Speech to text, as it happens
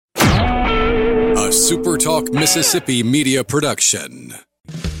SuperTalk Mississippi media production.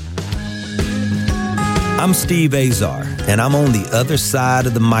 I'm Steve Azar, and I'm on the other side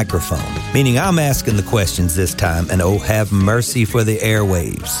of the microphone, meaning I'm asking the questions this time, and oh, have mercy for the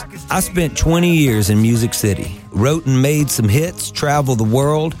airwaves. I spent 20 years in Music City, wrote and made some hits, traveled the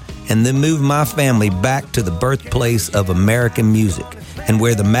world, and then moved my family back to the birthplace of American music and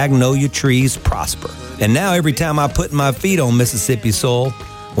where the magnolia trees prosper. And now every time I put my feet on Mississippi soil,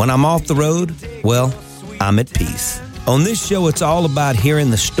 when I'm off the road, well, I'm at peace. On this show, it's all about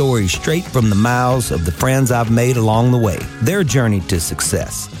hearing the stories straight from the mouths of the friends I've made along the way, their journey to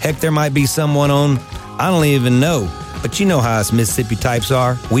success. Heck, there might be someone on, I don't even know, but you know how us Mississippi types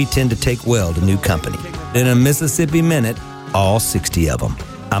are. We tend to take well to new company. In a Mississippi Minute, all 60 of them.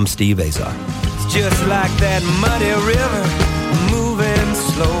 I'm Steve Azar. It's just like that muddy river, moving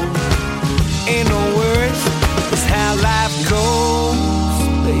slow. Ain't no worries, it's how life goes,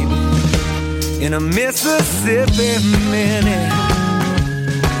 baby. In a Mississippi Minute.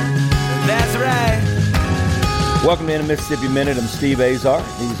 That's right. Welcome to a Mississippi Minute. I'm Steve Azar.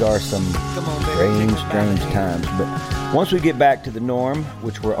 These are some strange times. But once we get back to the norm,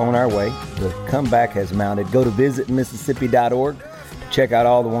 which we're on our way, the comeback has mounted. Go to visitmississippi.org to check out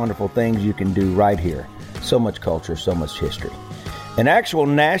all the wonderful things you can do right here. So much culture, so much history. An actual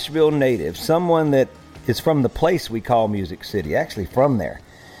Nashville native, someone that is from the place we call Music City, actually from there,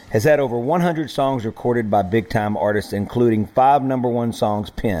 has had over 100 songs recorded by big-time artists, including 5 #1 songs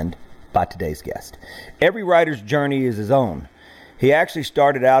penned by today's guest. Every writer's journey is his own. He actually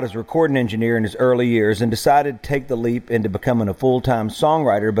started out as a recording engineer in his early years and decided to take the leap into becoming a full-time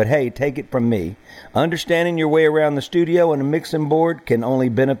songwriter. But hey, take it from me, understanding your way around the studio and a mixing board can only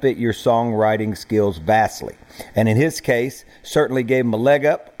benefit your songwriting skills vastly. And in his case, certainly gave him a leg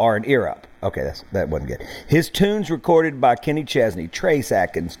up or an ear up. Okay, that wasn't good. His tunes recorded by Kenny Chesney, Trace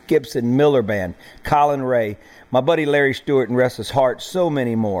Atkins, Gibson Miller Band, Colin Ray, my buddy Larry Stewart and Restless Heart, so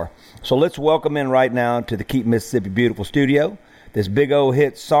many more. So let's welcome in right now to the Keep Mississippi Beautiful studio, this big old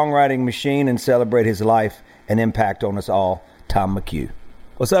hit songwriting machine, and celebrate his life and impact on us all, Tom McHugh.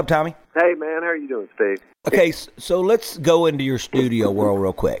 What's up, Tommy? Hey, man. How are you doing, Steve? Okay, so let's go into your studio world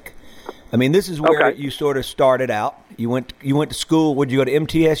real quick. I mean, this is where you sort of started out. You went to school. Would you go to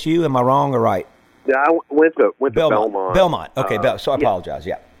MTSU? Am I wrong or right? Yeah, I went to Belmont. Belmont. Okay, so I apologize.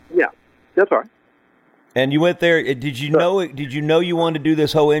 Yeah, that's all right. And you went there. Did you know you wanted to do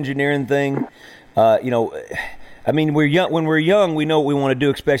this whole engineering thing? I mean, we're young. When we're young, we know what we want to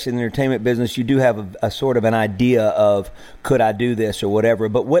do, especially in the entertainment business. You do have a sort of an idea of, could I do this or whatever.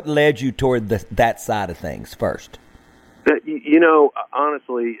 But what led you toward that side of things first? You know,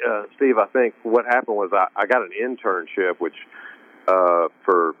 honestly, Steve, I think what happened was I got an internship, which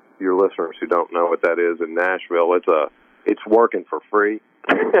for your listeners who don't know what that is in Nashville, it's working for free.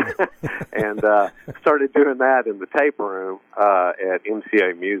 And started doing that in the tape room at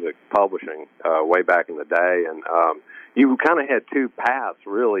MCA Music Publishing way back in the day. And you kind of had two paths,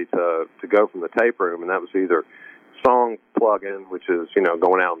 really, to go from the tape room, and that was either song plug-in, which is,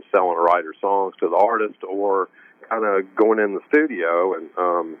 going out and selling a writer's songs to the artist, or kind of going in the studio. And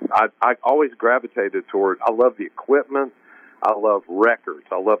I always gravitated toward, I love the equipment, I love records,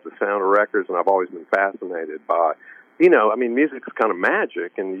 I love the sound of records, and I've always been fascinated by, music's kind of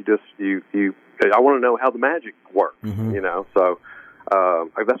magic, and I want to know how the magic works, so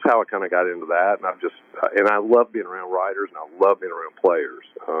that's how I kind of got into that. And I love being around writers, and I love being around players.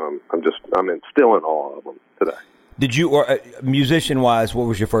 I'm still in awe of them today. Did you, or musician-wise, what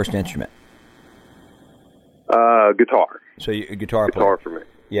was your first instrument? Guitar. So you guitar for me.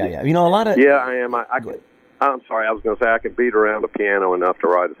 Yeah. A lot of... Yeah, I am. I'm sorry, I was going to say I can beat around the piano enough to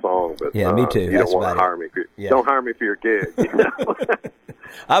write a song, but yeah, me too. You don't want to hire me. Don't hire me for your gig.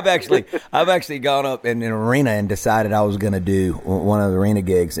 I've actually gone up in an arena and decided I was going to do one of the arena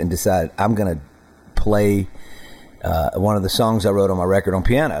gigs, and decided I'm going to play one of the songs I wrote on my record on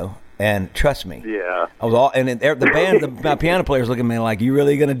piano. And trust me, I was all, and the band, my piano players looking at me like, "You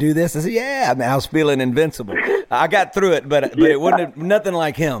really going to do this?" I said, "Yeah." I mean, I was feeling invincible. I got through it, but it wasn't nothing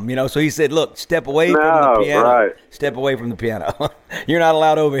like him, So he said, "Look, step away from the piano. Right. Step away from the piano. You're not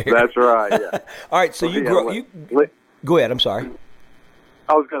allowed over here." That's right. Yeah. All right. So go ahead. I'm sorry.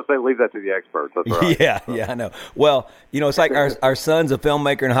 I was going to say, leave that to the experts. That's right. Yeah, I know. Well, it's like our son's a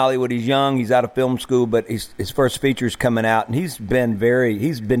filmmaker in Hollywood. He's young. He's out of film school, but his first feature's coming out, and he's been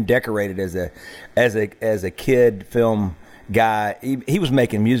decorated as a kid film guy. He was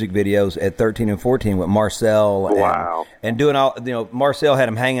making music videos at 13 and 14 with Marcel. Wow. And doing all, Marcel had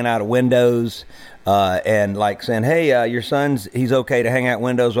him hanging out of windows, and like saying, "Hey, your he's okay to hang out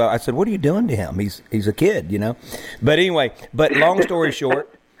windows." Well, I said, "What are you doing to him? He's a kid, But anyway, long story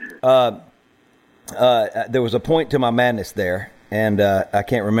short, there was a point to my madness there, and I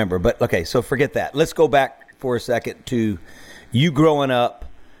can't remember. But, okay, so forget that. Let's go back for a second to you growing up.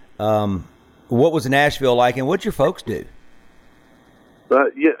 What was Nashville like, and what'd your folks do?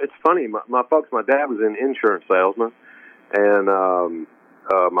 Yeah, it's funny. My folks, my dad was an insurance salesman, and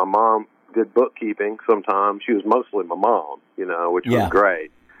my mom did bookkeeping sometimes. She was mostly my mom, which was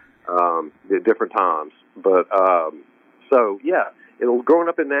great at different times. But growing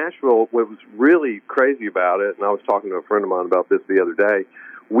up in Nashville, what was really crazy about it, and I was talking to a friend of mine about this the other day,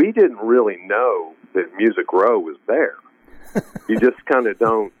 we didn't really know that Music Row was there. You just kind of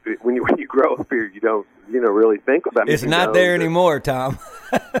don't, when you grow up here, you don't, really think about it. It's not there anymore, Tom.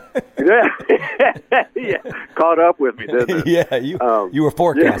 Yeah. Caught up with me, didn't it? Yeah, you were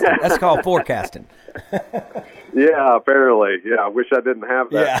forecasting. Yeah. That's called forecasting. Yeah, apparently. Yeah, I wish I didn't have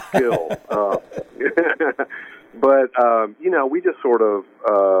that skill. But, we just sort of,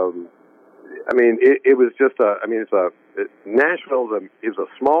 it was just Nashville is a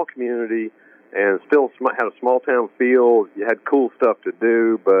small community and still had a small town feel. You had cool stuff to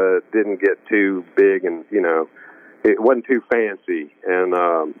do, but didn't get too big, and it wasn't too fancy. And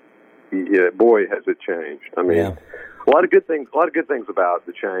boy, has it changed. A lot of good things about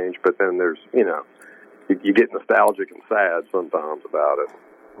the change, but then there's you get nostalgic and sad sometimes about it.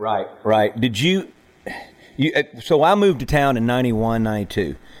 Right. Did you? So I moved to town in 91,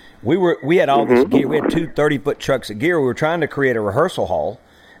 92. We had all this gear. We had 2 30-foot trucks of gear. We were trying to create a rehearsal hall.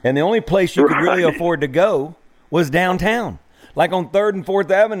 And the only place you could really afford to go was downtown, like on 3rd and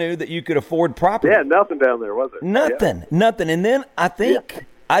 4th Avenue that you could afford property. Yeah, nothing down there, was it? Nothing. And then I think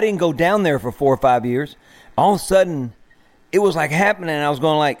I didn't go down there for 4 or 5 years. All of a sudden, it was like happening. And I was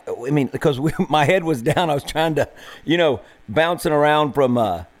going because my head was down. I was trying to, bouncing around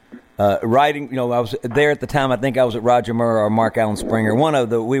from writing. I was there at the time. I think I was at Roger Murr or Mark Allen Springer.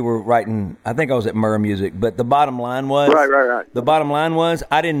 We were writing. I think I was at Murr Music. But the bottom line was, right. The bottom line was,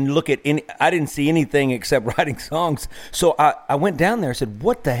 I didn't see anything except writing songs. So I went down there and said,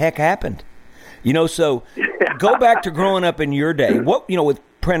 "What the heck happened?" So go back to growing up in your day. What with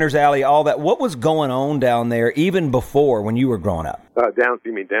Printer's Alley, all that. What was going on down there even before when you were growing up?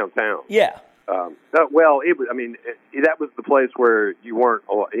 You mean downtown? Yeah. It was. That was the place where you weren't.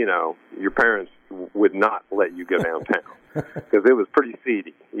 Your parents would not let you go downtown because it was pretty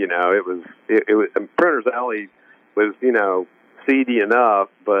seedy. It was. Printer's Alley was seedy enough,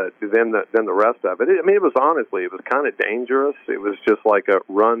 but then the rest of it. It was honestly, it was kind of dangerous. It was just like a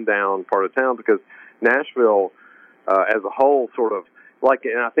rundown part of town because Nashville, as a whole, sort of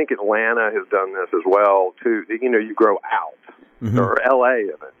and I think Atlanta has done this as well too. You grow out. Mm-hmm. Or L.A.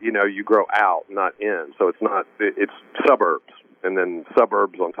 you grow out, not in. So it's suburbs, and then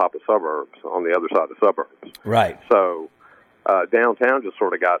suburbs on top of suburbs on the other side of suburbs. Right. So downtown just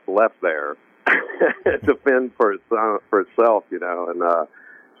sort of got left there to fend for itself, And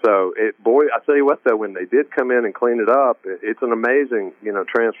so I tell you what, though, when they did come in and clean it up, it's an amazing,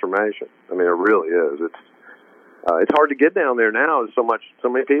 transformation. It really is. It's hard to get down there now. There's so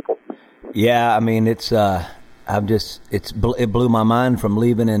many people. Yeah, it's. It blew my mind from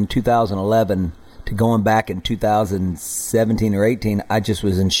leaving in 2011 to going back in 2017 or 18. I just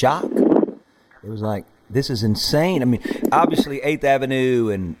was in shock. It was like, this is insane. Obviously 8th Avenue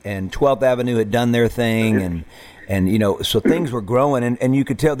and 12th Avenue had done their thing and so things were growing and you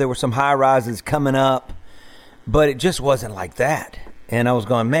could tell there were some high rises coming up, but it just wasn't like that. And I was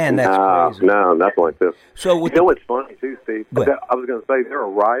going, man, that's crazy. No, nothing like this. So what's funny too, Steve? I was going to say there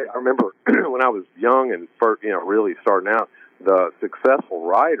are I remember when I was young and first, really starting out, the successful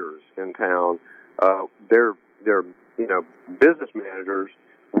writers in town, their business managers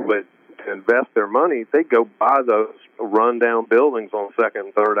would invest their money. They'd go buy those rundown buildings on 2nd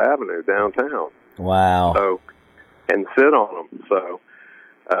and 3rd Avenue downtown. Wow. So and sit on them. So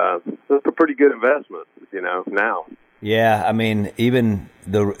it's a pretty good investment, now. Yeah, even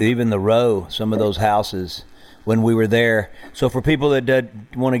the row, some of those houses when we were there. So for people that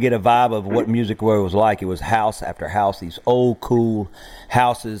want to get a vibe of what Music Row was like, it was house after house, these old cool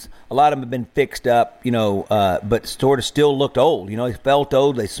houses. A lot of them have been fixed up, but sort of still looked old. They felt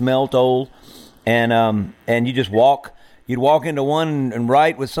old, they smelled old, and you just walk. You'd walk into one and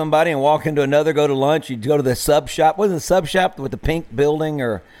write with somebody, and walk into another, go to lunch. You'd go to the sub shop. Wasn't the sub shop with the pink building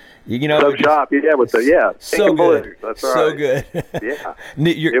or? Sub shop, with so good. Blue. That's right. So good. Yeah,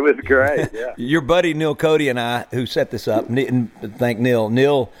 it was great. Yeah, your buddy Neil Cody and I, who set this up, thank Neil.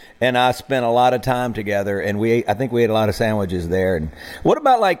 Neil and I spent a lot of time together, and I think we ate a lot of sandwiches there. And what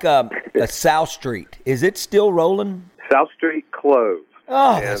about South Street? Is it still rolling? South Street closed.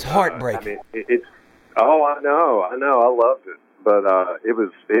 Oh, that's heartbreaking. It's. Oh, I know. I loved it.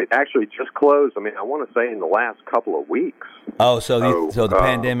 it actually just closed. I mean, I want to say in the last couple of weeks. Oh, so the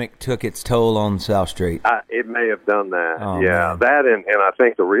pandemic took its toll on South Street. It may have done that. Oh, yeah, man. that and I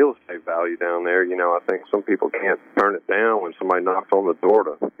think the real estate value down there. I think some people can't turn it down when somebody knocks on the door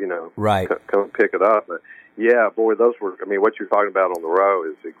to right. come pick it up. But yeah, boy, those were. I mean, what you're talking about on the Row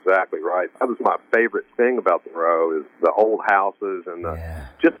is exactly right. That was my favorite thing about the Row is the old houses and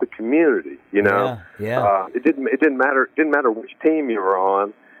just the community. Yeah. It didn't matter. It didn't matter which team you were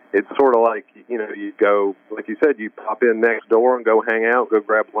on. It's sort of like, you go, like you said, you pop in next door and go hang out, go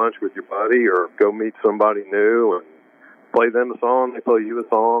grab lunch with your buddy, or go meet somebody new and play them a song. They play you a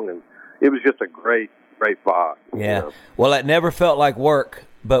song, and it was just a great vibe. Yeah. Well, it never felt like work,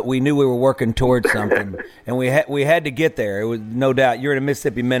 but we knew we were working towards something, and we had to get there. It was no doubt. You're in a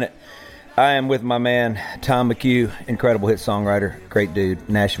Mississippi Minute. I am with my man Tom McHugh, incredible hit songwriter, great dude,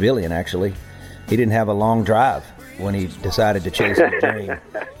 Nashvilleian actually. He didn't have a long drive when he decided to chase his dream.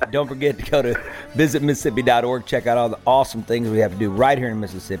 Don't forget to go to visitmississippi.org. Check out all the awesome things we have to do right here in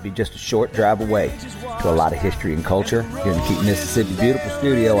Mississippi, just a short drive away to a lot of history and culture. Here in the Keep Mississippi Beautiful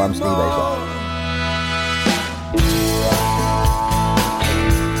studio, I'm Steve Azar.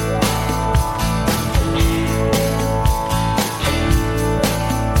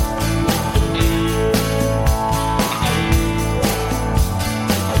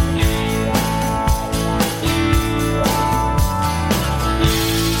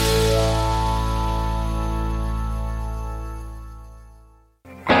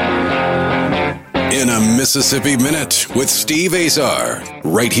 In a Mississippi Minute with Steve Azar,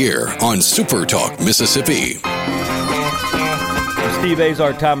 right here on Super Talk Mississippi. Steve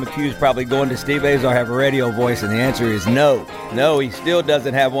Azar, Tom McHugh's probably going to Steve Azar have a radio voice, and the answer is no. No, he still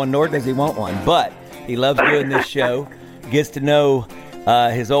doesn't have one, nor does he want one. But he loves doing this show, gets to know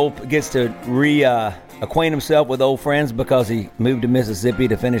gets to acquaint himself with old friends because he moved to Mississippi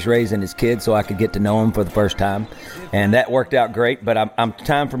to finish raising his kids so I could get to know him for the first time. And that worked out great, but I'm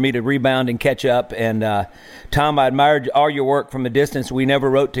time for me to rebound and catch up. And Tom, I admired all your work from a distance. We never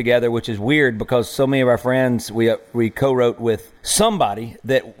wrote together, which is weird because so many of our friends we co-wrote with somebody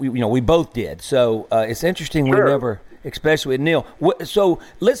that we both did. So it's interesting. Sure. We never, especially with Neil. So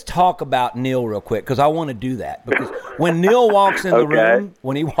let's talk about Neil real quick because I want to do that. Because when Neil walks in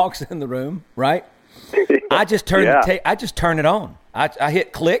the room, right? I just turn I just turn it on. I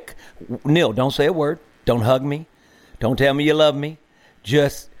hit click. Neil, don't say a word. Don't hug me. Don't tell me you love me.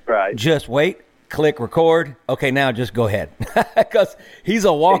 Just wait. Click record. Okay, now just go ahead because he's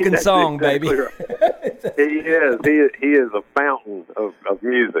a walking song, exactly baby. Right. He is. He is a fountain of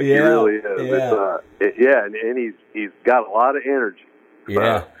music. He really is. Yeah. And he's got a lot of energy.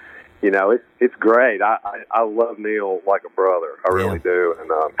 Yeah. It's great. I love Neil like a brother. I really do.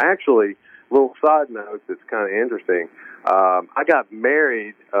 And actually, little side note that's kind of interesting. I got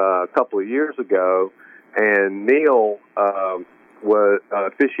married a couple of years ago, and Neil was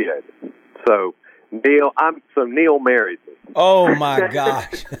officiated. So Neil married me. Oh my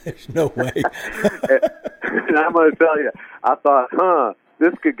gosh! There's no way. And I'm going to tell you, I thought,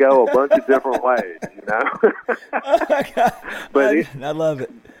 this could go a bunch of different ways, Oh my God! But I love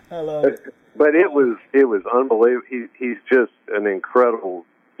it. But it was unbelievable. He's just an incredible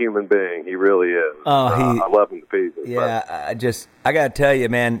human being. He really is. I love him to pieces. Yeah, I got to tell you,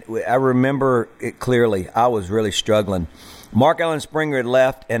 man, I remember it clearly. I was really struggling. Mark Allen Springer had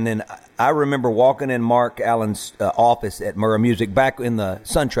left, and then I remember walking in Mark Allen's office at Murrah Music back in the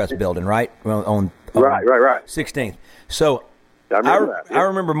SunTrust building, right? On right. 16th. So I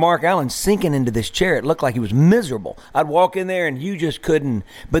remember Mark Allen sinking into this chair. It looked like he was miserable. I'd walk in there, and you just couldn't.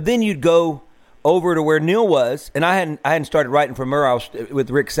 But then you'd go over to where Neil was, and I hadn't started writing for Murrah. I was with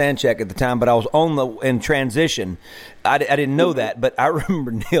Rick Sanchek at the time, but I was in transition. I didn't know that, but I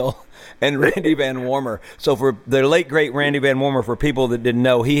remember Neil and Randy Van Warmer. So for the late great Randy Van Warmer, for people that didn't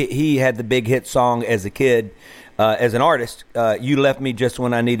know, he had the big hit song as a kid, as an artist. You left me just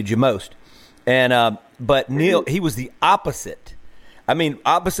when I needed you most, and but Neil, he was the opposite. I mean,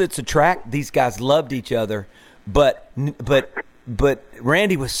 opposites attract. These guys loved each other, but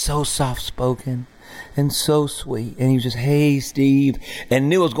Randy was so soft-spoken and so sweet. And he was just, hey, Steve. And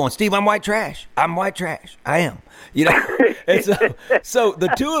Neil was going, Steve, I'm white trash. I'm white trash. I am. And so the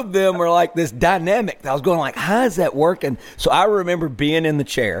two of them were like this dynamic. I was going like, how is that working? So I remember being in the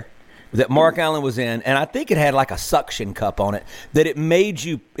chair, that Mark Allen was in, and I think it had like a suction cup on it, that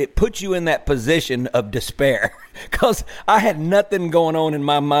it put you in that position of despair, because I had nothing going on in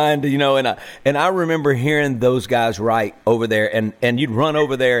my mind, and I remember hearing those guys write over there, and you'd run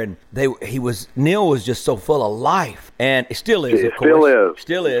over there, and Neil was just so full of life, and it still is, of course.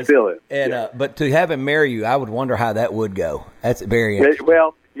 Still is. And but to have him marry you, I would wonder how that would go. That's very interesting.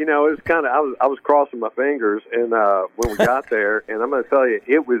 Well, it was kind of, I was crossing my fingers, and when we got there, and I'm going to tell you,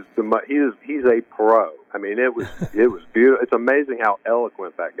 it was he's a pro. I mean, it was beautiful. It's amazing how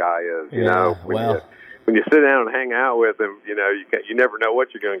eloquent that guy is. When you sit down and hang out with him, you never know what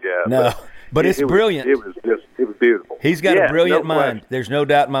you're going to get. No, but it's brilliant. It was beautiful. He's got a brilliant mind. There's no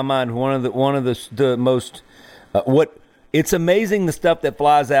doubt in my mind. One of the most it's amazing the stuff that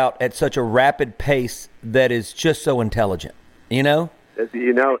flies out at such a rapid pace that is just so intelligent.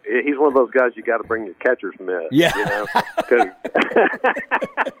 He's one of those guys you got to bring your catcher's mitt. Yeah.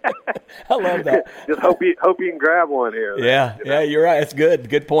 I love that. Just hope you can grab one here. Yeah, you're right. That's good.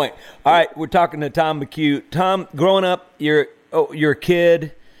 Good point. All right, we're talking to Tom McHugh. Tom, growing up, you're a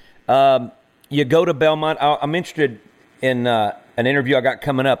kid. You go to Belmont. I'm interested in an interview I got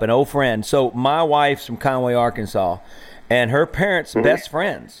coming up, an old friend. So my wife's from Conway, Arkansas, and her parents' best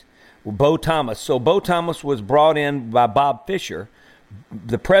friends were Bo Thomas. So Bo Thomas was brought in by Bob Fisher,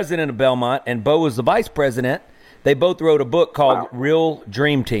 the president of Belmont, and Bo was the vice president. They both wrote a book called Real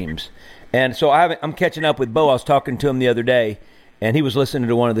Dream Teams. And so I'm catching up with Bo. I was talking to him the other day, and he was listening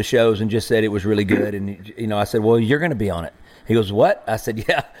to one of the shows and just said it was really good. And, I said, well, you're going to be on it. He goes, what? I said,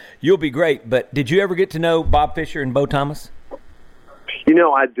 yeah, you'll be great. But did you ever get to know Bob Fisher and Bo Thomas?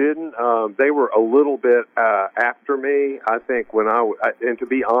 I didn't. They were a little bit after me, I think, and to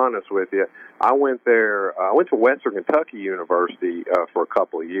be honest with you, I went there. I went to Western Kentucky University for a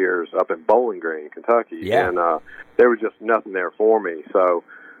couple of years up in Bowling Green, Kentucky, and there was just nothing there for me. So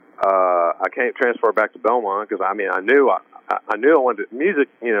I can't transfer back to Belmont because I knew I wanted music.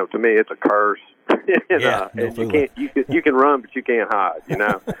 To me, it's a curse. And you can run, but you can't hide.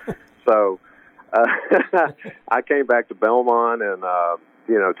 So I came back to Belmont and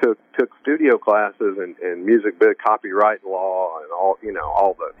took studio classes and music bit, copyright law, and all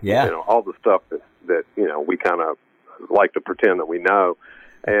the stuff that we kind of like to pretend that we know.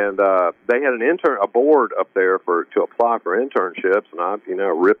 And they had a board up there to apply for internships, and I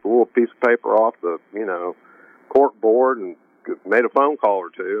ripped a little piece of paper off the cork board and made a phone call or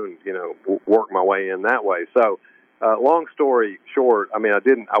two, and worked my way in that way. So long story short, I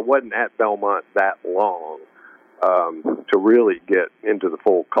wasn't at Belmont that long to really get into the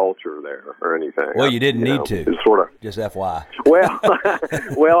full culture there or anything. Well, you didn't need to. Sort of. Just FYI. Well,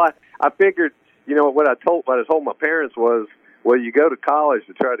 I figured, what I told my parents was, well, you go to college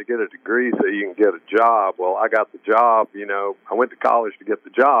to try to get a degree so you can get a job. Well, I got the job, I went to college to get the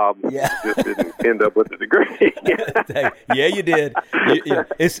job. Yeah. Just didn't end up with the degree. Yeah, you did.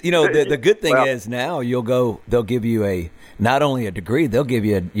 It's the good thing is now they'll give you not only a degree,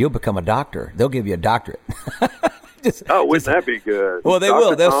 you'll become a doctor. They'll give you a doctorate. Wouldn't that be good? Well, they Dr.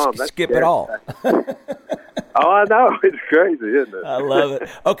 will. They'll Tom, skip it all. Oh, I know. It's crazy, isn't it? I love it.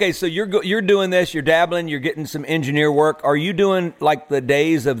 Okay, so you're doing this. You're dabbling. You're getting some engineer work. Are you doing like the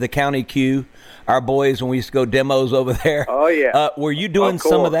days of the County Q, our boys, when we used to go demos over there? Oh, yeah. Were you doing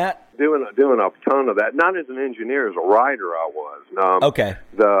some of that? Doing a ton of that. Not as an engineer, as a writer I was. Okay.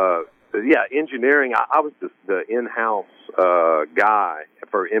 Engineering, I was the in-house guy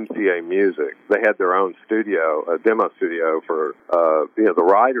for MCA Music. They had their own studio, a demo studio for the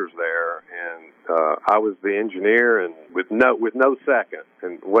writers there, and I was the engineer, and with no second.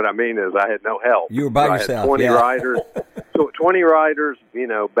 And what I mean is, I had no help. You were by yourself. I had 20 writers, 20 writers,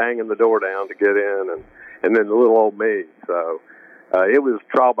 banging the door down to get in, and then the little old me. So. It was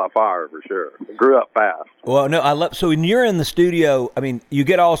trial by fire for sure. It grew up fast. Well, no, so when you're in the studio, you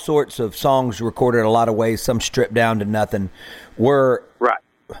get all sorts of songs recorded in a lot of ways, some stripped down to nothing. Right.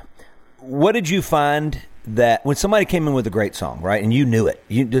 What did you find that when somebody came in with a great song, right, and you knew it,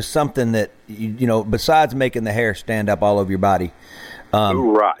 just something that, besides making the hair stand up all over your body,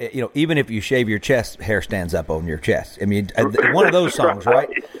 right. Even if you shave your chest, hair stands up on your chest. One of those songs, right?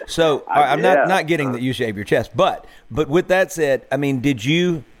 So I'm not getting that you shave your chest, but with that said, did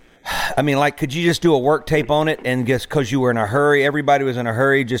you, could you just do a work tape on it and just because you were in a hurry, everybody was in a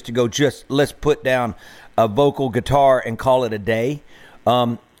hurry just to go, let's put down a vocal guitar and call it a day?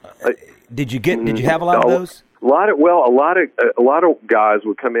 Did you have a lot of those? A lot of guys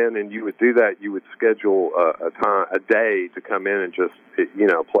would come in, and you would do that. You would schedule a day to come in and just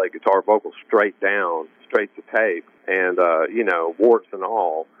play guitar vocals straight to tape, and warts and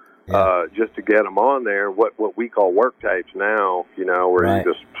all. just to get them on there. What we call work tapes now, where right.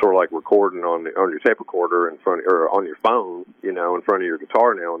 you just sort of like recording on your tape recorder or on your phone, in front of your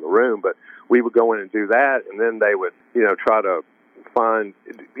guitar now in the room. But we would go in and do that, and then they would, try to find,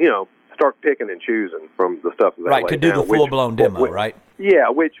 start picking and choosing from the stuff that they right, laid could do down, the full-blown demo, right? Yeah,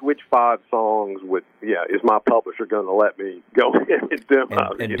 which 5 songs is my publisher going to let me go in and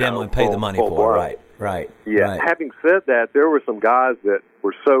demo? And demo and pay the money for it, right. Yeah, right. Having said that, there were some guys that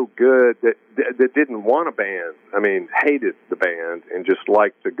were so good that didn't want a band. I mean, hated the band and just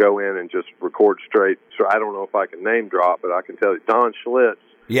liked to go in and just record straight. So I don't know if I can name drop, but I can tell you, Don Schlitz.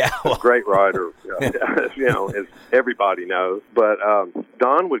 Yeah, a great writer, as everybody knows. But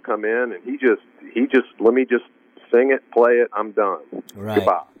Don would come in and he just let me just sing it, play it. I'm done. Right.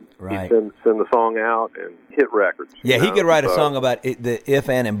 Goodbye. Right. He'd send the song out and hit records. Yeah, he could write a song about the if,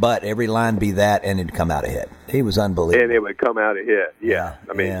 and but. Every line be that, and it'd come out a hit. He was unbelievable. And it would come out a hit. Yeah.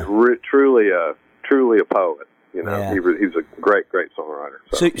 I mean, yeah. Truly a poet. Yeah. He was a great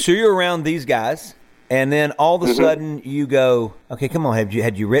songwriter. So you're around these guys. And then all of a sudden you go, okay, come on,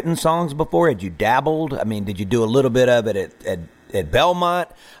 had you written songs before? Had you dabbled? I mean, did you do a little bit of it at Belmont?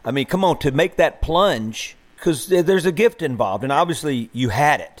 I mean, come on, to make that plunge, because there's a gift involved, and obviously you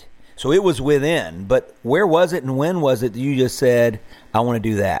had it. So it was within, but where was it and when was it that you just said, I want to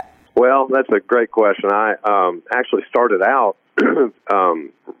do that? Well, that's a great question. I actually started out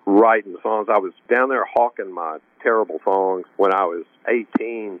writing songs. I was down there hawking my terrible songs when I was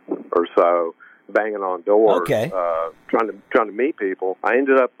 18 or so, banging on doors, trying to meet people. I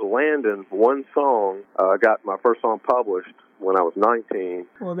ended up landing one song. I got my first song published when I was 19,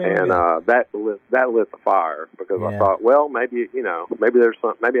 that lit the fire, because I thought, well, maybe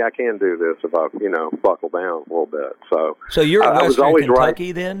maybe I can do this if I buckle down a little bit. So you're in Western Kentucky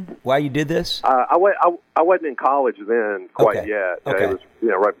right. Then? Why you did this? I wasn't in college then quite yet. Okay. It was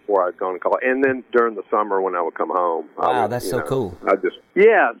right before I'd gone to college, and then during the summer when I would come home. Wow, that's so cool.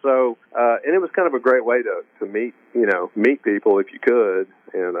 So and it was kind of a great way to meet people if you could.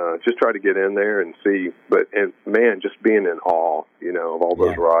 And just try to get in there and see, just being in awe, of all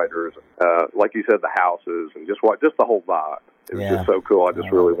those writers, like you said, the houses, and just the whole vibe. It was just so cool. I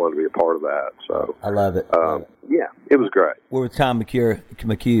just really wanted to be a part of that. So I love it. Yeah, it was great. We're with Tom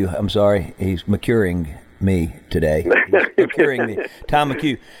McHugh. I'm sorry, he's McCuring me today. He's McCuring me. Tom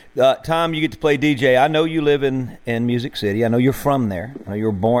McHugh. Tom, you get to play DJ. I know you live in Music City. I know you're from there. I know you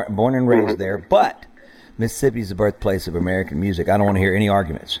were born and raised there, but Mississippi is the birthplace of American music. I don't want to hear any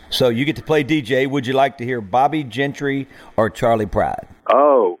arguments. So you get to play DJ. Would you like to hear Bobby Gentry or Charley Pride?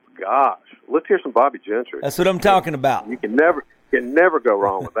 Oh, gosh. Let's hear some Bobby Gentry. That's what I'm talking about. You can never go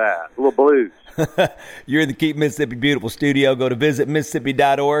wrong with that. A little blues. You're in the Keep Mississippi Beautiful studio. Go to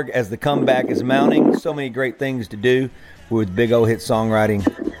visitmississippi.org as the comeback is mounting. So many great things to do with big old hit songwriting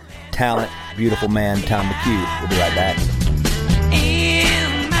talent, beautiful man, Tom McHugh. We'll be right back.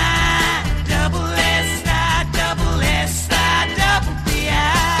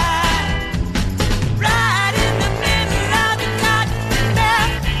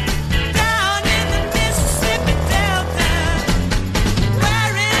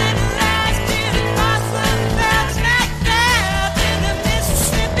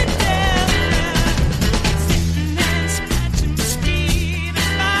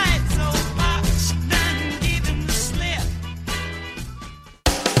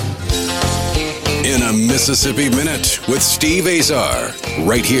 Mississippi Minute with Steve Azar,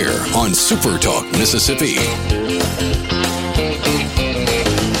 right here on Super Talk Mississippi.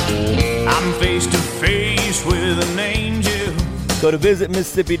 I'm face to face with an angel. Go to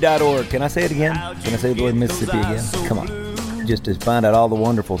visitmississippi.org. Can I say it again? Can I say the word Mississippi again? Come on. Just to find out all the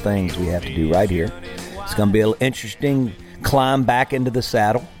wonderful things we have to do right here. It's going to be an interesting climb back into the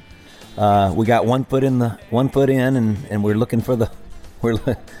saddle. We got one foot in, and we're looking for we're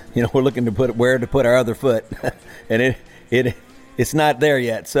looking to where to put our other foot, and it's not there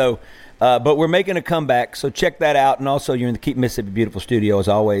yet. So, but we're making a comeback. So check that out. And also, you're in the Keep Mississippi Beautiful studio as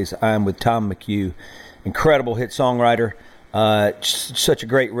always. I'm with Tom McHugh, incredible hit songwriter, such a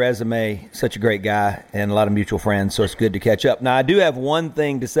great resume, such a great guy, and a lot of mutual friends. So it's good to catch up. Now, I do have one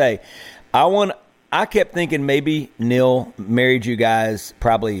thing to say. I kept thinking maybe Neil married you guys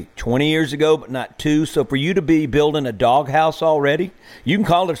probably 20 years ago, but not 2. So for you to be building a doghouse already, you can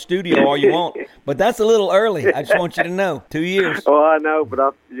call it a studio all you want, but that's a little early. I just want you to know, 2 years. Well, I know, but I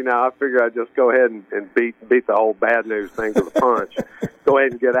figure I'd just go ahead and beat the whole bad news thing to the punch. Go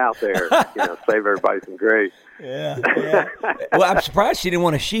ahead and get out there, save everybody some grief. Yeah. Well, I'm surprised she didn't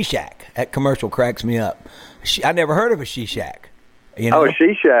want a she shack. That commercial cracks me up. I never heard of a she shack. You know? Oh,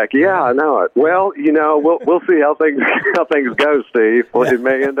 She-Shack. Yeah, I know it. Well, we'll see how things go, Steve. Well, it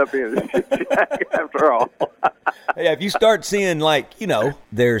may end up being a She-Shack after all. Yeah, if you start seeing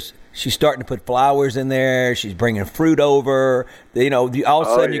she's starting to put flowers in there. She's bringing fruit over. All of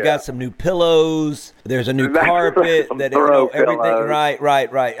a sudden you got some new pillows. There's a new carpet. That everything. Pillows.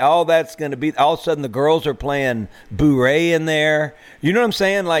 Right. All that's going to be. All of a sudden the girls are playing Bourrée in there. You know what I'm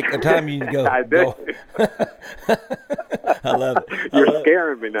saying? Like a time you go. I do. I love it. You're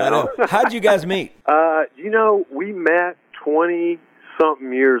scaring me now. How'd you guys meet? We met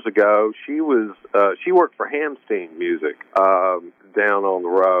 20-something years ago. She worked for Hamstein Music down on the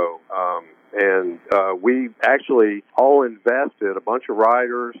row, and we actually all invested. A bunch of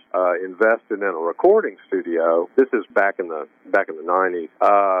writers invested in a recording studio. This is back in the 90s,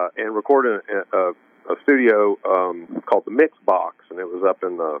 and recorded a studio called the Mix Box, and it was up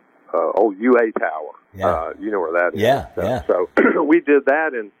in the old UA Tower. Yeah. You know where that is. Yeah. So we did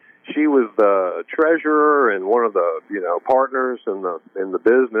that, and she was the treasurer and one of the partners in the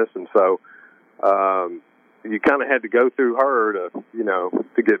business, and so you kind of had to go through her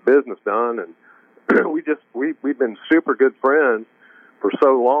to get business done, and we've been super good friends for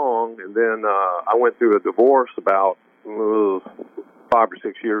so long, and then I went through a divorce about 5 or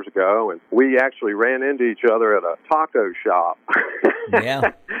 6 years ago, and we actually ran into each other at a taco shop.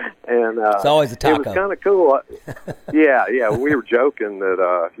 Yeah. And it's always a taco. It was kind of cool. Yeah. We were joking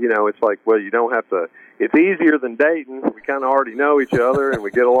that, it's like, well, you don't have to, it's easier than dating. We kind of already know each other, and we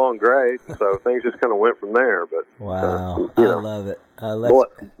get along great. So things just kind of went from there. But wow. I love it.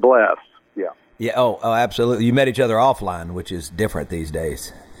 Blessed. Yeah. Yeah. Oh, absolutely. You met each other offline, which is different these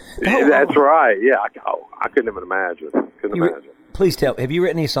days. That's right. Yeah. I couldn't even imagine. Imagine. Please tell. Have you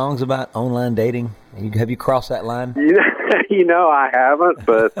written any songs about online dating? Have you crossed that line? I haven't,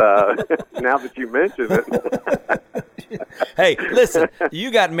 but now that you mention it. Hey, listen,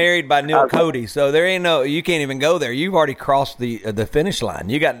 you got married by Neil Cody, so there ain't you can't even go there. You've already crossed the finish line.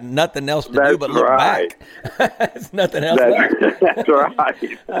 You got nothing else to do but look back. It's nothing else left. That's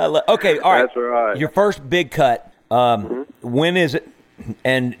right. Okay, all right. That's right. Your first big cut, when is it?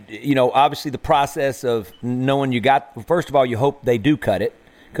 And, obviously the process of knowing first of all, you hope they do cut it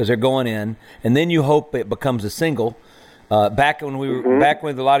because they're going in, and then you hope it becomes a single. Back when back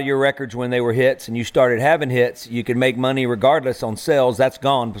with a lot of your records, when they were hits and you started having hits, you could make money regardless on sales. That's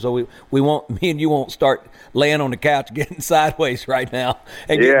gone. So me and you won't start laying on the couch getting sideways right now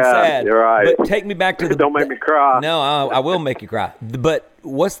and getting sad. You're right. But take me back to don't make me cry. No, I will make you cry. But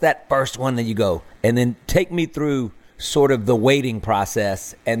what's that first one that you go? And then take me through sort of the waiting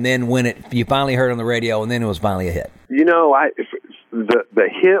process, and then when you finally heard it on the radio, and then it was finally a hit. The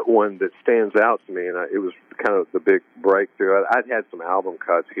hit one that stands out to me, and it was kind of the big breakthrough. I'd had some album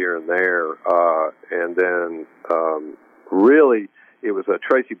cuts here and there, and then really it was a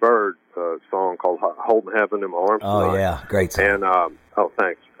Tracy Byrd song called "Holding Heaven in My Arms." Oh yeah, great song. And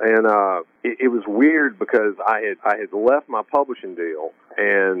thanks. And it was weird because I had left my publishing deal,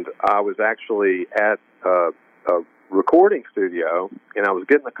 and I was actually at a recording studio, and I was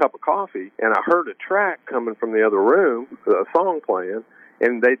getting a cup of coffee, and I heard a track coming from the other room, a song playing,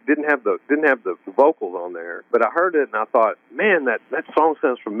 and they didn't have the vocals on there, but I heard it, and I thought, man, that song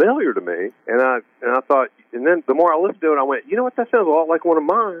sounds familiar to me, and I thought, and then the more I listened to it, I went, you know what, that sounds a lot like one of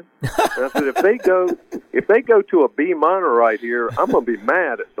mine. And I said, if they go to a B minor right here, I'm gonna be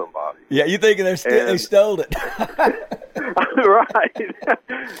mad at somebody. Yeah, you thinking they stole it? Right.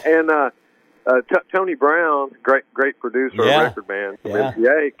 And Tony Brown, great producer, record man from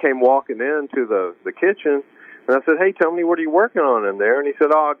MPA, came walking into the kitchen, and I said, "Hey, Tony, what are you working on in there?" And he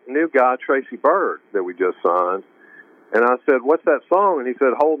said, "Oh, new guy, Tracy Byrd, that we just signed." And I said, "What's that song?" And he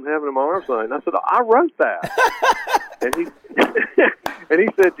said, "Holding Heaven in My Arms." And I said, "I wrote that." And he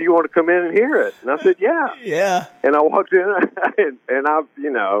said, "Do you want to come in and hear it?" And I said, "Yeah." Yeah. And I walked in, and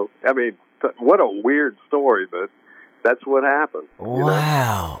what a weird story, but that's what happened.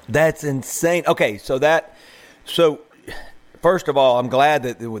 Wow, that's insane. Okay, so first of all, I'm glad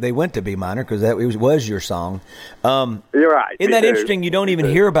that they went to B minor because that was your song. You're right. Isn't that interesting? You don't even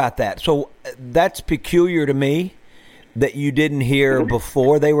hear about that. So that's peculiar to me that you didn't hear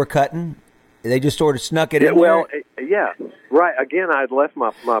before they were cutting. They just sort of snuck it in. Well, yeah, right. Again, I had left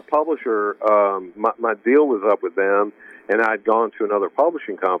my publisher. My deal was up with them, and I'd gone to another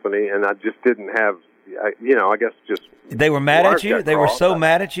publishing company, and I just didn't have. I guess just they were mad at you. They were so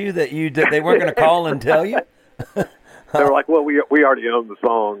mad at you that they weren't going to call and tell you. They were like, "Well, we already own the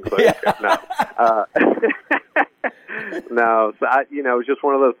song." So, no. So it was just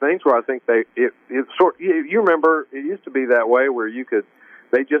one of those things where I think you remember it used to be that way where you could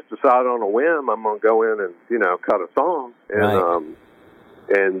they just decided on a whim, I'm going to go in and, cut a song. And, right.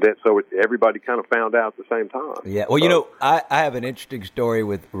 And then, so everybody kind of found out at the same time. Yeah. Well, I have an interesting story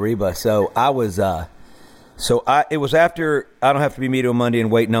with Reba. So I was, it was after I Don't Have to Be Me to a Monday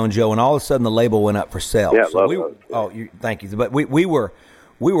and Waiting on Joe, and all of a sudden the label went up for sale. Yeah, so thank you. But we were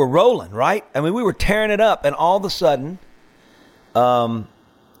rolling, right? I mean, we were tearing it up, and all of a sudden, the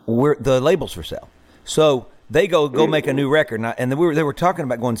label's for sale. So they go make a new record, and they were talking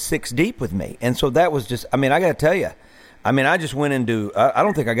about going 6 deep with me, and so that was just. I mean, I got to tell you. I mean, I just went into, I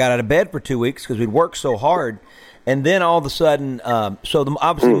don't think I got out of bed for 2 weeks because we'd worked so hard. And then all of a sudden,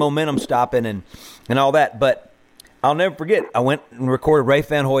 obviously momentum stopping and all that. But I'll never forget, I went and recorded, Ray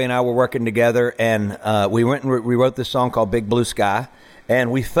Fanhoy and I were working together, and we went and we wrote this song called Big Blue Sky. And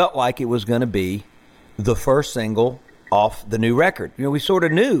we felt like it was going to be the first single off the new record. We sort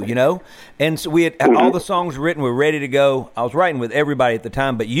of knew, and so we had all the songs written. We were ready to go. I was writing with everybody at the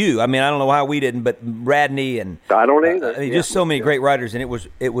time, but you. I mean, I don't know how we didn't, but Radney and I don't either. Just so many great writers, and it was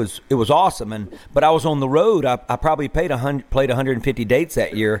awesome. But I was on the road. I probably played 150 dates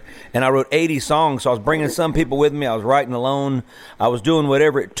that year, and I wrote 80 songs. So I was bringing some people with me. I was writing alone. I was doing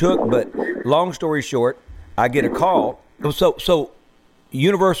whatever it took. But long story short, I get a call. So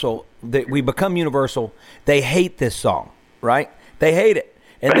Universal. We become Universal. They hate this song, right? They hate it.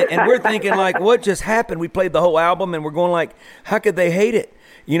 And we're thinking, like, what just happened? We played the whole album, and we're going, like, how could they hate it?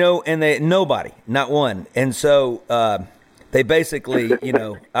 And nobody, not one. And so they basically,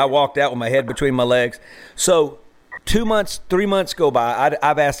 I walked out with my head between my legs. So 3 months go by.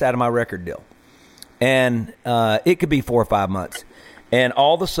 I've asked out of my record deal. And it could be 4 or 5 months. And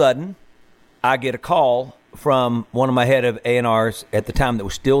all of a sudden, I get a call from one of my head of A&Rs at the time that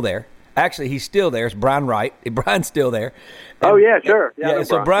was still there. Actually, he's still there. It's Brian Wright. Brian's still there. And, yeah, sure. Yeah.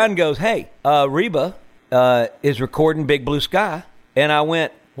 So Brian goes, "Hey, Reba is recording Big Blue Sky," and I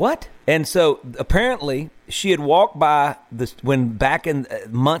went, "What?" And so apparently she had walked by back in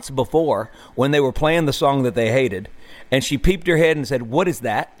months before when they were playing the song that they hated, and she peeped her head and said, "What is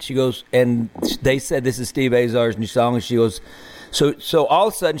that?" She goes, and they said, "This is Steve Azar's new song," and she goes. So all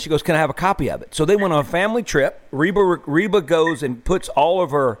of a sudden she goes, "Can I have a copy of it?" So they went on a family trip. Reba goes and puts all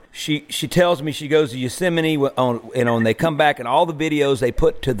of her. She tells me she goes to Yosemite and they come back and all the videos they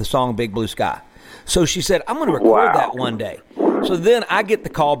put to the song Big Blue Sky. So she said, "I'm going to record that one day." So then I get the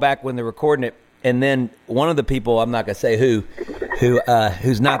call back when they're recording it, and then one of the people, I'm not going to say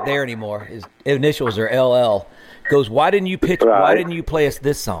who's not there anymore. His initials are LL. Goes, "Why didn't you pitch? Right. Why didn't you play us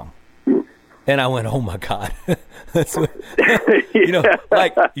this song?" And I went, "Oh my God."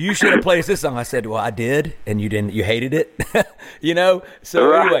 Like, "You should have played us this song." I said, "Well, I did, and you didn't. You hated it." So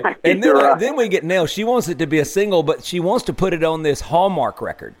right. Anyway, and then we get nailed. She wants it to be a single, but she wants to put it on this Hallmark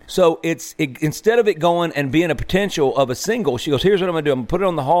record. So instead of it going and being a potential of a single, she goes, "Here's what I'm going to do. I'm going to put it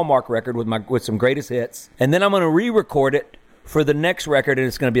on the Hallmark record with some greatest hits, and then I'm going to re-record it for the next record, and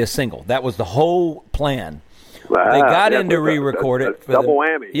it's going to be a single." That was the whole plan. They got in to re-record it. For double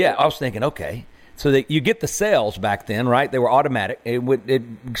whammy. Yeah, I was thinking, okay. So you get the sales back then, right? They were automatic. It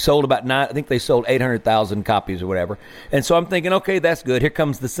sold about I think they sold 800,000 copies or whatever. And so I'm thinking, okay, that's good. Here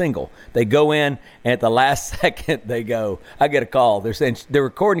comes the single. They go in, and at the last second, I get a call. They're saying, they're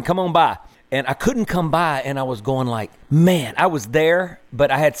recording, come on by. And I couldn't come by, and I was going like, man, I was there,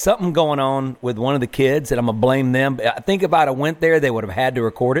 but I had something going on with one of the kids, and I'm going to blame them. I think if I'd have went there, they would have had to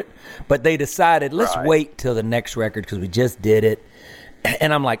record it. But they decided, let's wait till the next record because we just did it.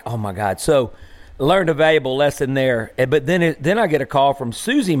 And I'm like, oh, my God. So learned a valuable lesson there. But then I get a call from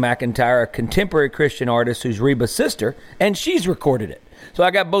Susie McIntyre, a contemporary Christian artist who's Reba's sister, and she's recorded it. So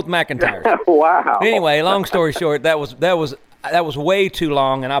I got both McIntyres. Wow. Anyway, long story short, that was way too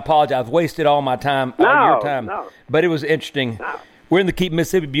long, and I apologize. I've wasted all my time, all your time. No. But it was interesting. No. We're in the Keep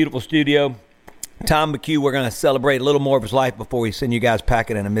Mississippi Beautiful studio. Tom McHugh, we're going to celebrate a little more of his life before we send you guys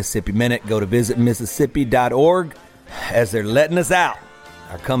packing in a Mississippi Minute. Go to visitmississippi.org as they're letting us out.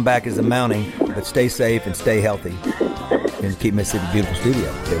 Our comeback is mounting, but stay safe and stay healthy. In the Keep Mississippi Beautiful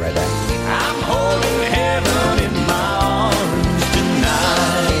studio. Stay right back. I'm holding heaven in my arms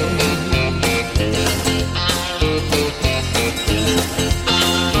tonight.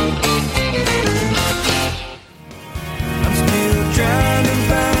 I'm still trying to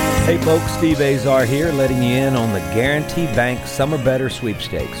find. Hey folks, Steve Azar here, letting you in on the Guarantee Bank Summer Better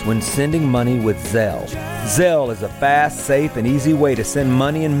Sweepstakes when sending money with Zelle. Zelle is a fast, safe, and easy way to send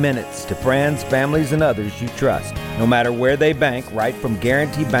money in minutes to friends, families, and others you trust, no matter where they bank, right from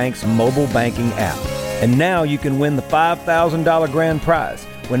Guarantee Bank's mobile banking app. And now you can win the $5,000 grand prize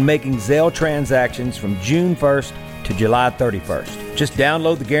when making Zelle transactions from June 1st to July 31st. Just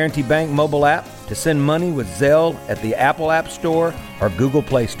download the Guarantee Bank mobile app to send money with Zelle at the Apple App Store or Google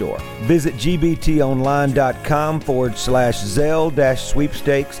Play Store. Visit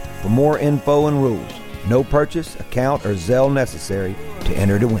gbtonline.com/Zelle-sweepstakes for more info and rules. No purchase, account, or Zelle necessary to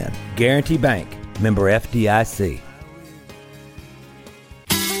enter to win. Guarantee Bank, member FDIC.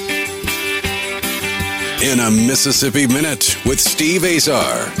 In a Mississippi Minute with Steve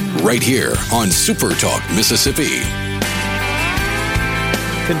Azar, right here on Super Talk Mississippi.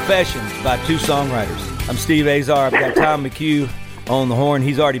 Confessions by two songwriters. I'm Steve Azar. I've got Tom McHugh on the horn.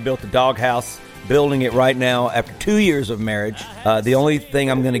 He's already built the doghouse, building it right now after 2 years of marriage. The only thing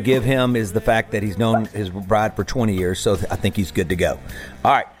I'm going to give him is the fact that he's known his bride for 20 years, so I think he's good to go.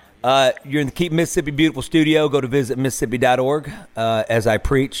 All right. You're in the Keep Mississippi Beautiful studio. Go to visitmississippi.org as I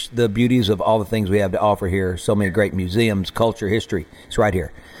preach the beauties of all the things we have to offer here. So many great museums, culture, history. It's right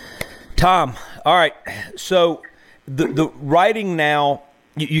here. Tom, all right. So the writing now,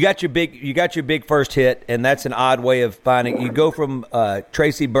 you got your big first hit, and that's an odd way of finding. You go from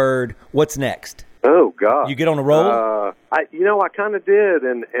Tracy Byrd. What's next? Oh God! You get on a roll. I kind of did,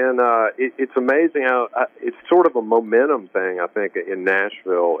 and it's amazing how it's sort of a momentum thing. I think in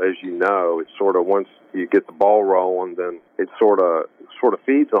Nashville, as you know, it's sort of once you get the ball rolling, then it sort of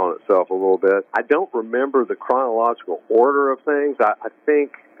feeds on itself a little bit. I don't remember the chronological order of things. I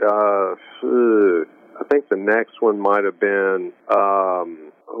think the next one might have been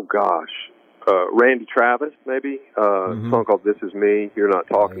Randy Travis, maybe a song called "This Is Me." You're not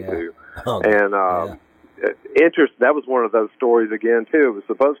talking to. That was one of those stories again too. It was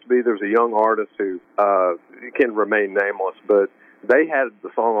supposed to be there's a young artist who can remain nameless, but they had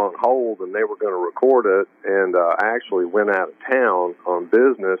the song on hold and they were going to record it. And I actually went out of town on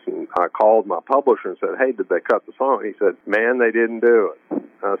business, and I called my publisher and said, "Hey, did they cut the song?" And he said, "Man, they didn't do it."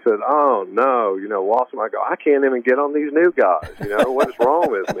 I said, "Oh no, lost them." I go, "I can't even get on these new guys. What is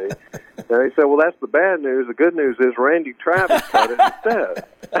wrong with me?" And he said, "Well, that's the bad news. The good news is Randy Travis cut it instead."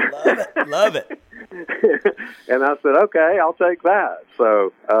 Love it. And I said, "Okay, I'll take that."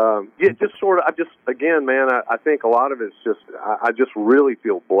 So, just sort of, I think a lot of it's just, I just really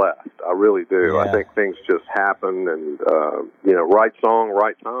feel blessed. I really do. Yeah. I think things just happen, and right song,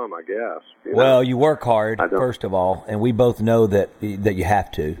 right time, I guess. Well, you work hard, first of all, and we both know that you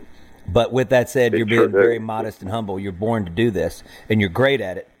have to. But with that said, you're being very modest and humble. You're born to do this, and you're great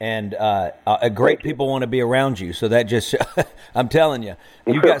at it. And great people want to be around you. So that just, I'm telling you,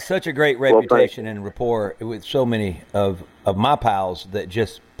 you've got such a great reputation and rapport with so many of my pals that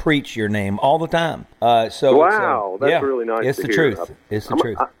just preach your name all the time. That's really nice. It's to the hear. truth. It's the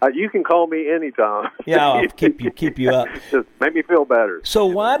truth. You can call me anytime. Yeah, I'll keep you up. Just make me feel better. So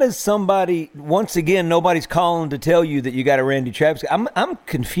why does somebody, once again, nobody's calling to tell you that you got a Randy Travis? I'm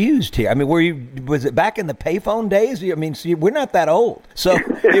confused here. I mean, was it back in the payphone days? I mean, we're not that old, so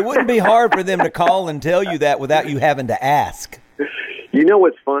it wouldn't be hard for them to call and tell you that without you having to ask. You know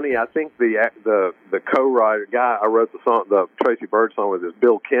what's funny? I think the co-writer guy I wrote the Tracy Byrd song with is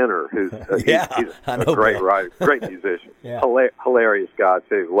Bill Kenner, who's he's a great writer, great musician, hilarious guy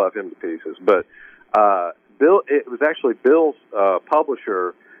too. Love him to pieces. But Bill, it was actually Bill's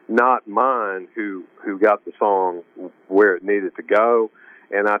publisher, not mine, who got the song where it needed to go.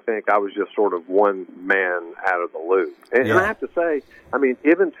 And I think I was just sort of one man out of the loop. And I have to say, I mean,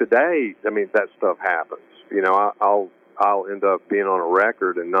 even today, I mean, that stuff happens. I'll end up being on a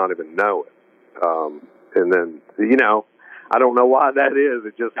record and not even know it. And then, I don't know why that is.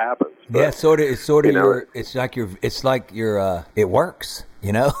 It just happens. But, yeah, it's like it works,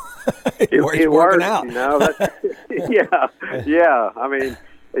 It's working out. Yeah. I mean,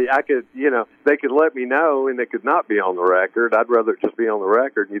 I could, they could let me know and it could not be on the record. I'd rather it just be on the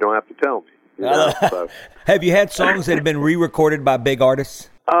record and you don't have to tell me. So. Have you had songs that have been re-recorded by big artists?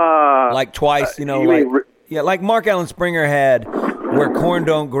 Like twice, like Mark Allen Springer had Where Corn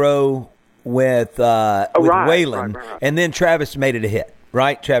Don't Grow with Waylon, right. And then Travis made it a hit,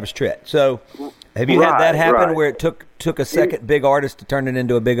 right? Travis Tritt. So have you had that happen where it took a second big artist to turn it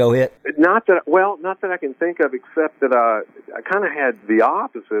into a big O hit? Not that I can think of, except that I kind of had the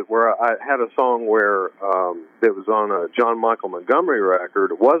opposite, where I had a song where it was on a John Michael Montgomery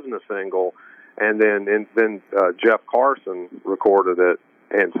record. It wasn't a single, and then Jeff Carson recorded it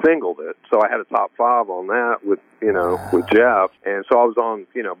and singled it. So I had a top 5 on that with Jeff. And so I was on,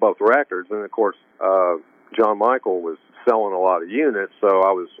 both records. And of course, John Michael was selling a lot of units. So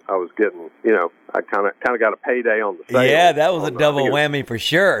I was getting, I kind of got a payday on the sale. Yeah, that was a double whammy for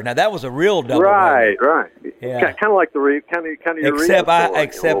sure. Now that was a real double whammy. Right. Yeah. Kind of like kind of your except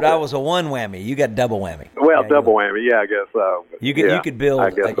I was a one whammy. You got double whammy. Well, double whammy. Yeah, I guess so. But you could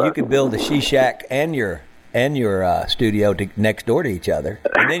build a she shack and your and your studio next door to each other.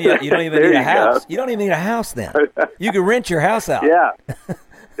 And then you don't even need a house. You don't even need a house then. You can rent your house out. Yeah.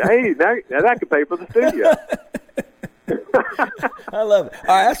 Hey, now that could pay for the studio. I love it.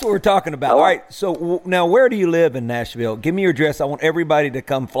 All right, that's what we're talking about. All right, so now where do you live in Nashville? Give me your address. I want everybody to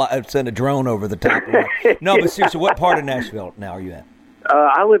come send a drone over the top. No, but seriously, what part of Nashville now are you in?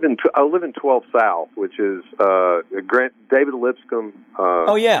 I live in 12 South, which is David Lipscomb.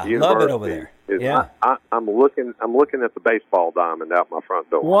 Oh yeah, University. Love it over there. Yeah, I'm looking at the baseball diamond out my front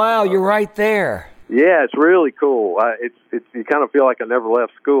door. Wow, you're right there. Yeah, it's really cool. It's you kind of feel like I never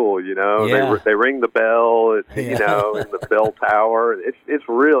left school. You know, yeah. They ring the bell. You know, in the bell tower. It's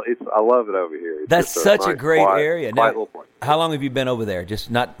real. I love it over here. That's such a great area. Quiet little place. How long have you been over there?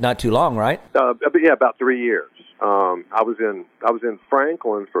 Just not too long, right? Yeah, about 3 years. I was in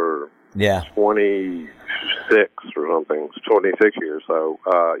Franklin for 26 or something, 26 years. So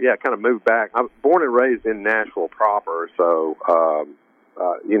kind of moved back. I was born and raised in Nashville proper, so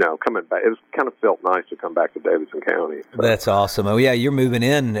coming back, it kind of felt nice to come back to Davidson County. So. That's awesome. Oh yeah, you're moving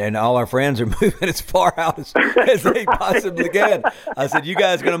in, and all our friends are moving as far out as they possibly can. I said, you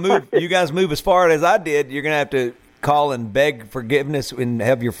guys move as far as I did. You're gonna have to call and beg forgiveness and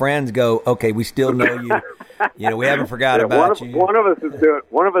have your friends go, okay, we still know you. You know, we haven't forgot about you. One of us is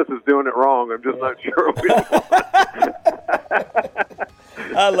doing it wrong. I'm just not sure which one.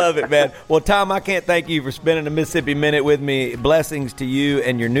 I love it, man. Well, Tom, I can't thank you for spending a Mississippi Minute with me. Blessings to you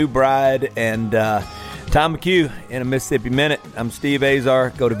and your new bride. And Tom McHugh in a Mississippi Minute. I'm Steve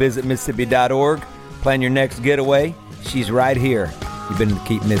Azar. Go to visitmississippi.org. Plan your next getaway. She's right here. You've been in the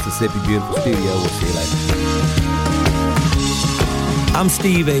Keep Mississippi Beautiful studio. We'll see you later. I'm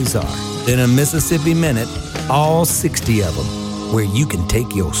Steve Azar. In a Mississippi Minute, all 60 of them, where you can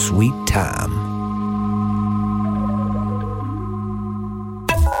take your sweet time.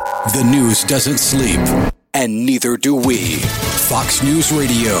 The news doesn't sleep, and neither do we. Fox News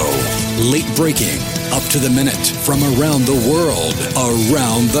Radio. Late breaking, up to the minute, from around the world,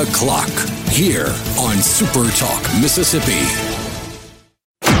 around the clock. Here on Super Talk Mississippi.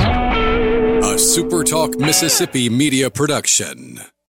 A Super Talk Mississippi media production.